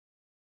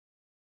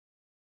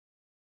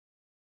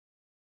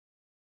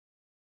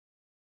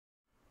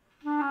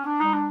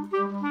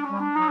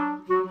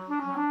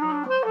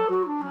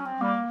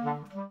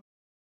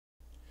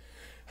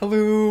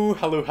Hello,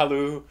 hello,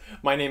 hello.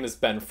 My name is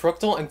Ben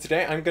Fruchtl, and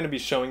today I'm going to be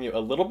showing you a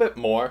little bit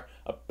more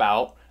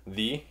about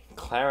the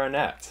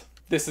clarinet.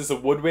 This is a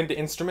woodwind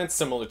instrument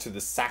similar to the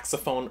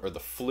saxophone or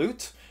the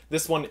flute.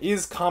 This one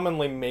is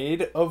commonly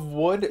made of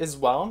wood as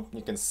well.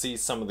 You can see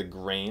some of the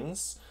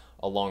grains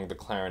along the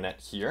clarinet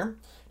here.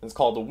 It's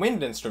called a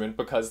wind instrument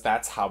because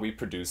that's how we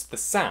produce the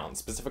sound.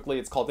 Specifically,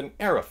 it's called an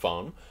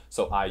aerophone,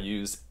 so I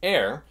use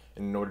air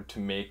in order to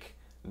make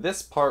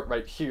this part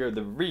right here,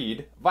 the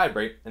reed,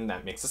 vibrate, and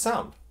that makes a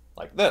sound,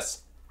 like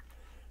this.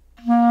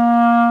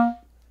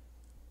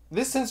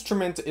 This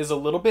instrument is a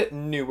little bit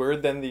newer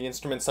than the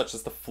instruments such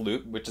as the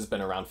flute, which has been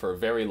around for a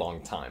very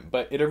long time,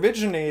 but it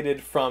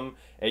originated from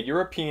a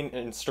European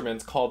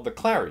instrument called the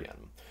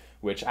clarion,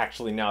 which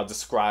actually now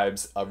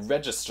describes a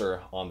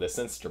register on this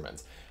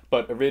instrument.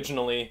 But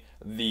originally,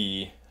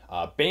 the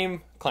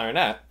Bame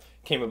clarinet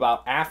came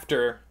about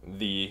after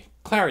the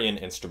clarion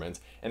instrument,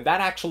 and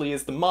that actually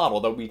is the model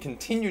that we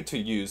continue to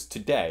use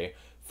today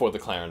for the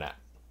clarinet.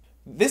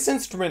 This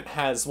instrument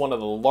has one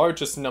of the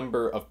largest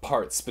number of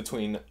parts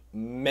between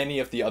many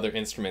of the other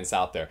instruments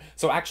out there.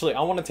 So actually, I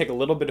want to take a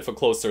little bit of a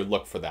closer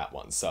look for that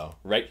one, so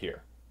right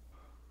here.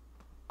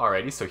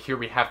 Alrighty, so here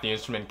we have the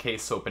instrument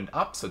case opened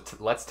up, so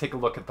let's take a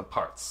look at the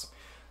parts.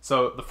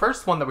 So the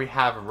first one that we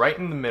have right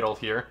in the middle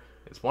here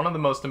is one of the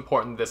most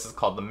important. This is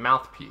called the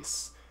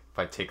mouthpiece. If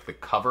I take the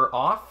cover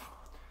off,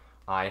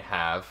 I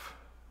have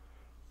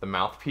the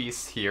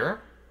mouthpiece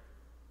here,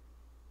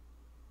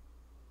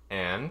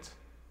 and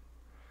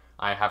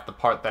I have the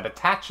part that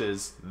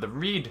attaches the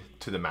reed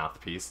to the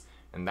mouthpiece,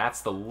 and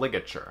that's the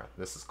ligature.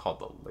 This is called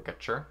the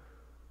ligature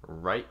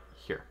right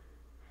here.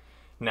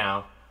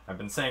 Now, I've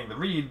been saying the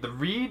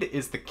reed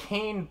is the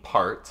cane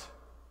part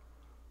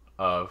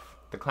of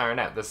the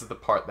clarinet. This is the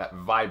part that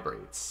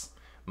vibrates.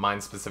 Mine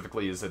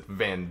specifically is a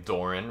Van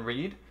Doren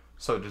reed.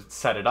 So to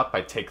set it up,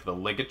 I take the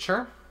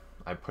ligature,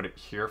 I put it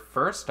here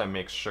first, I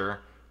make sure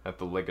that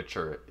the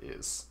ligature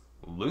is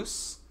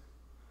loose,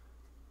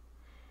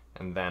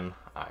 and then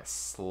I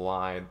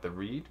slide the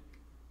reed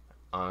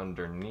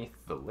underneath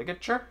the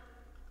ligature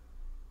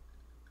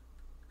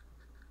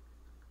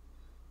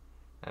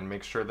and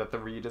make sure that the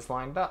reed is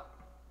lined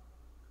up.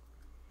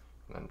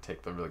 And then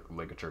take the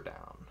ligature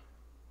down.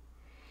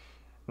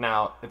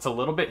 Now, it's a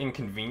little bit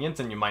inconvenient,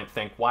 and you might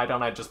think, why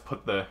don't I just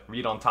put the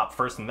reed on top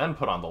first and then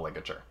put on the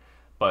ligature?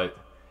 But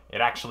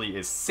it actually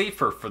is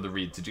safer for the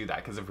reed to do that,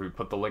 because if we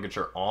put the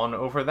ligature on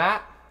over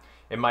that,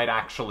 it might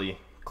actually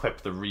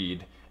clip the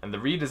reed, and the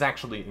reed is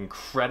actually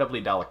incredibly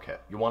delicate.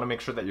 You want to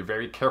make sure that you're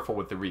very careful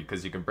with the reed,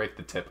 because you can break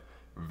the tip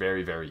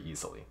very, very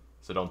easily.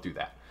 So don't do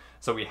that.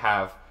 So we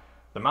have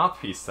the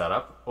mouthpiece set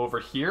up. Over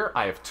here,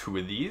 I have two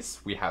of these.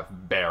 We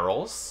have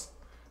barrels.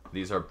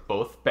 These are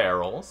both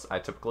barrels. I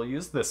typically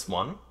use this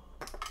one.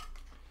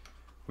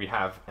 We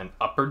have an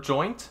upper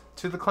joint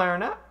to the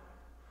clarinet.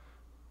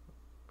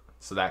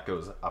 So that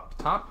goes up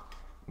top.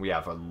 We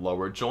have a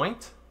lower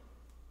joint.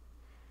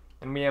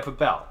 And we have a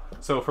bell.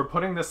 So if we're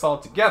putting this all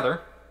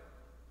together,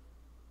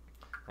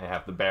 I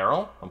have the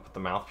barrel. I'll put the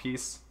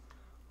mouthpiece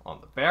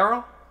on the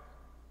barrel.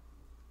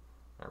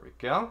 There we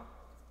go.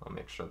 I'll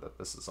make sure that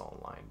this is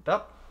all lined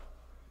up.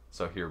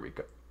 So here we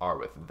are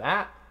with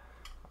that.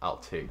 I'll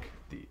take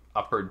the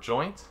upper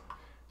joint,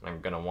 and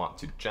I'm going to want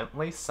to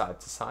gently, side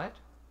to side,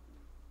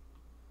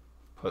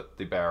 put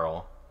the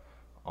barrel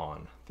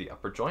on the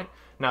upper joint.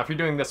 Now, if you're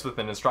doing this with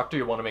an instructor,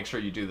 you want to make sure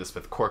you do this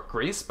with cork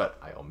grease, but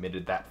I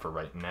omitted that for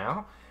right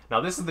now.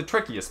 Now, this is the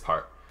trickiest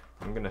part.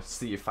 I'm going to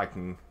see if I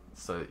can,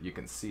 so that you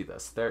can see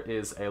this. There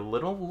is a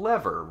little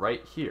lever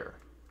right here.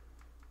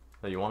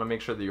 Now, you want to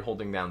make sure that you're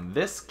holding down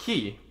this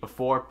key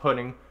before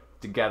putting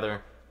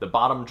together the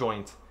bottom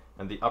joint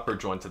and the upper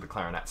joint of the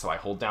clarinet. So I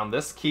hold down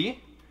this key,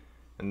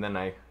 and then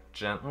I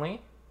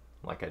gently,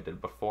 like I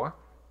did before,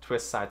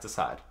 twist side to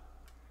side.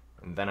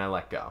 And then I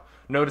let go.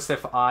 Notice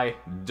if I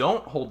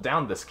don't hold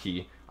down this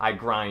key, I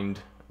grind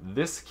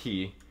this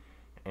key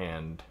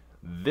and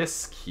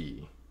this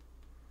key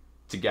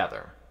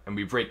together. And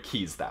we break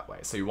keys that way.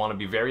 So you want to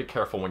be very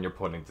careful when you're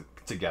putting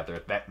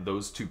together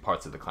those two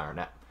parts of the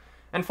clarinet.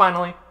 And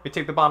finally, we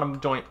take the bottom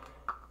joint,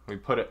 we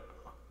put it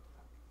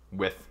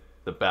with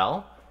the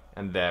bell,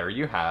 and there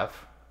you have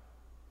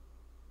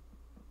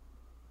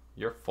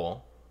your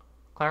full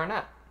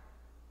clarinet.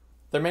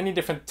 There are many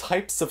different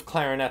types of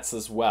clarinets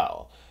as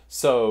well.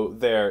 So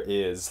there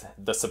is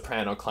the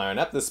soprano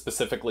clarinet. This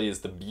specifically is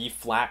the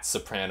B-flat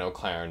soprano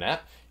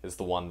clarinet, is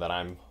the one that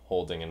I'm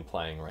holding and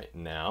playing right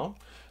now.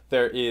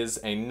 There is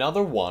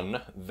another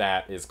one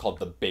that is called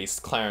the bass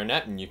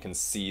clarinet, and you can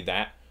see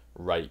that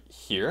right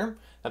here.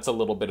 That's a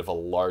little bit of a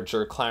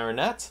larger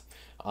clarinet.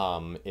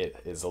 It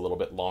is a little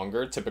bit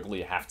longer. Typically,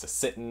 you have to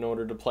sit in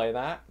order to play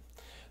that.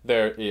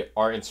 There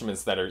are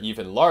instruments that are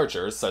even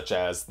larger, such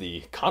as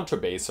the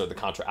contrabass or the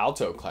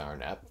contralto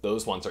clarinet.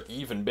 Those ones are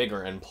even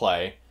bigger and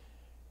play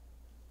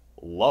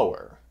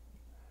lower.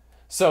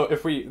 So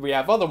if we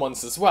have other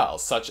ones as well,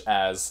 such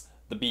as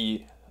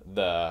the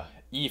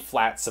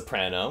E-flat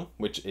soprano,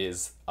 which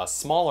is a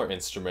smaller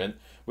instrument,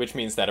 which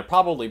means that it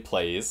probably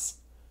plays,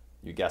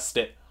 you guessed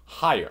it,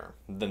 higher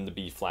than the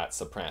B flat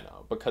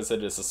soprano because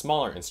it is a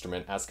smaller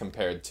instrument as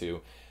compared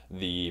to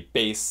the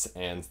bass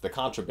and the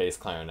contrabass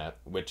clarinet,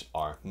 which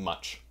are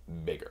much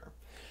bigger.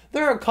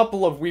 There are a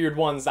couple of weird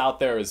ones out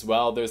there as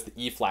well. There's the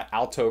E flat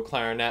alto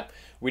clarinet.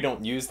 We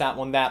don't use that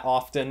one that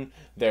often.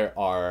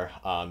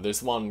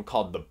 There's one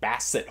called the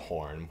basset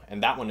horn,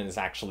 and that one is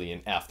actually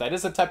in F. That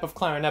is a type of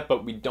clarinet,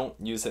 but we don't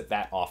use it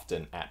that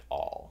often at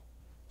all.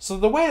 So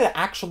the way to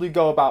actually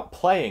go about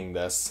playing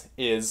this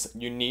is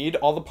you need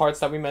all the parts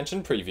that we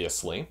mentioned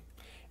previously.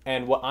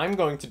 And what I'm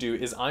going to do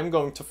is I'm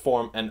going to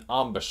form an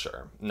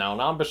embouchure. Now, an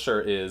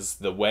embouchure is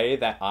the way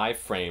that I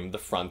frame the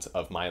front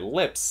of my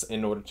lips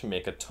in order to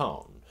make a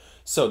tone.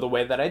 So the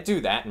way that I do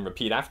that, and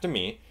repeat after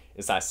me,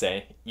 is I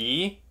say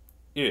I,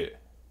 U.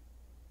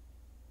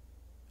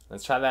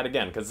 Let's try that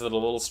again because it's a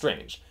little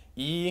strange.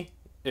 I,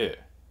 U.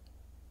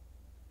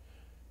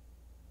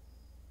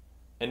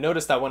 And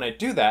notice that when I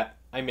do that,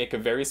 I make a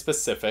very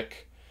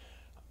specific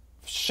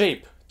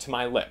shape to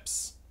my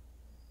lips.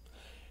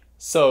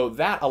 So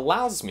that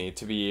allows me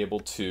to be able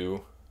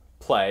to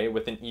play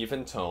with an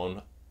even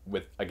tone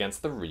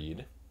against the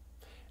reed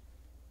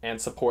and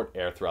support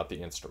air throughout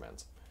the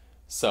instrument.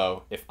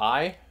 So if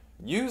I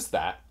use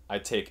that, I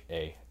take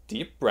a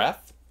deep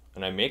breath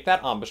and I make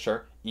that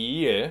embouchure,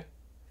 I,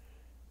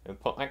 and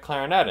put my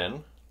clarinet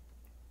in,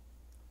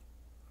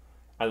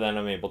 and then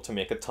I'm able to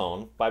make a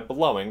tone by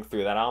blowing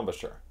through that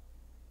embouchure.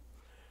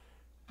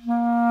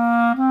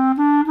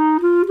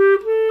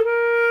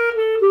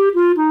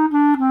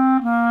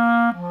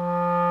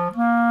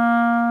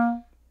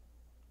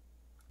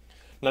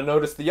 Now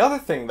notice the other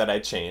thing that I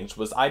changed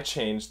was I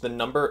changed the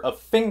number of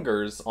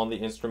fingers on the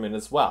instrument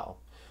as well.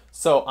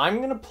 So I'm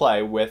going to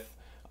play with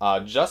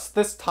just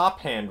this top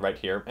hand right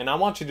here, and I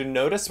want you to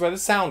notice where the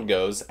sound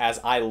goes as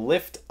I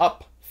lift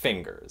up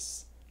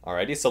fingers.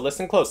 Alrighty, so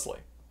listen closely.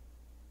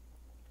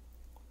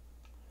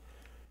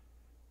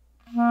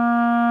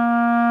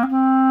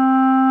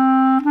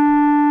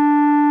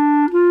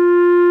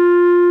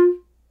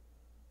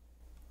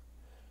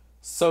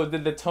 So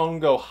did the tone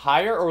go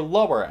higher or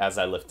lower as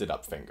I lifted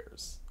up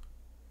fingers?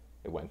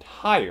 It went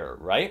higher,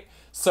 right?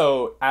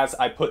 So as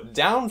I put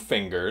down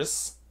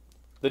fingers,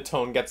 the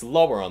tone gets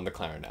lower on the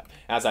clarinet.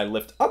 As I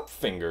lift up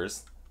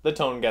fingers, the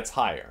tone gets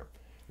higher.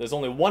 There's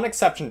only one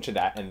exception to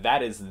that, and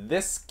that is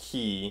this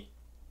key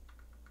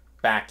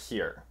back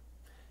here.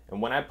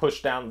 And when I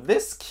push down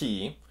this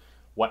key,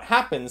 what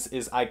happens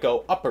is I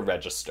go up a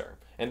register,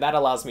 and that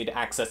allows me to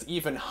access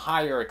even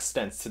higher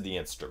extents to the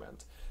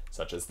instrument,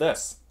 such as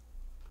this.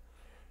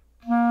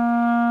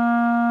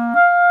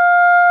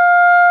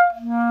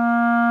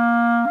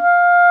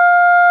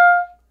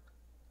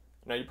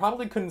 Now you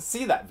probably couldn't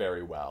see that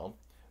very well,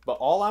 but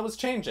all I was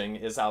changing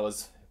is I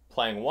was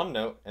playing one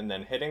note and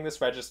then hitting this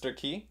register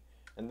key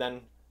and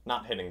then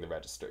not hitting the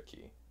register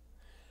key.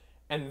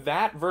 And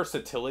that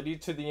versatility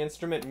to the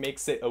instrument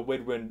makes it a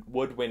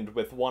woodwind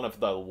with one of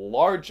the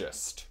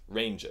largest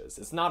ranges.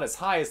 It's not as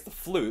high as the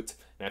flute,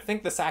 and I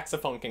think the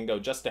saxophone can go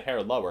just a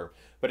hair lower,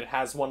 but it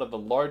has one of the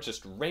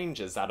largest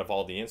ranges out of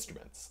all the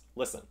instruments.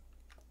 Listen.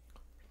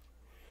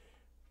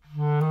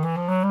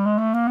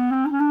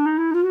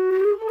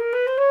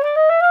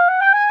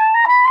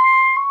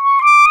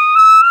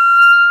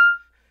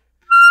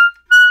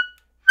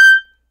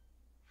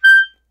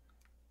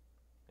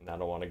 And I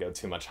don't want to go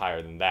too much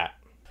higher than that.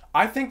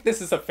 I think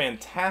this is a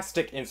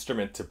fantastic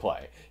instrument to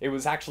play. It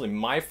was actually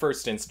my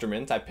first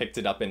instrument. I picked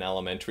it up in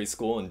elementary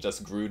school and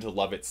just grew to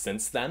love it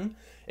since then.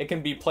 It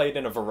can be played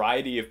in a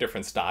variety of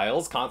different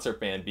styles,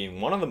 concert band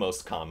being one of the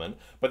most common,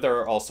 but there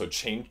are also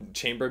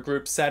chamber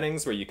group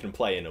settings where you can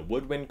play in a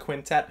woodwind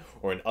quintet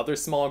or in other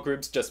small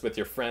groups just with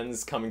your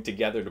friends coming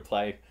together to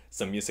play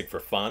some music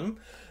for fun.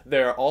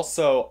 There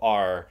also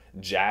are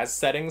jazz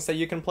settings that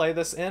you can play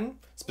this in.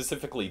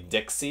 Specifically,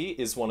 Dixie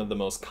is one of the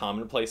most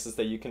common places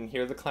that you can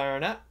hear the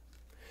clarinet.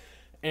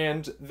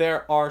 And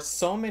there are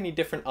so many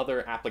different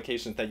other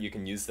applications that you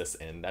can use this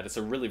in that it's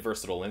a really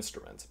versatile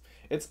instrument.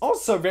 It's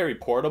also very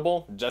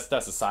portable, just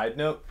as a side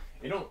note.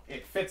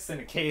 It fits in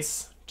a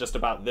case just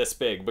about this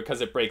big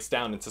because it breaks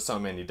down into so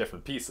many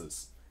different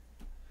pieces.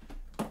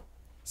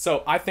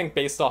 So I think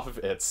based off of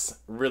its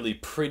really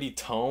pretty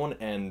tone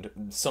and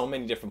so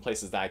many different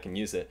places that I can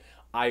use it,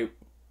 I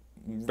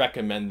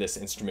recommend this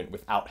instrument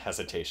without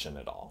hesitation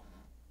at all.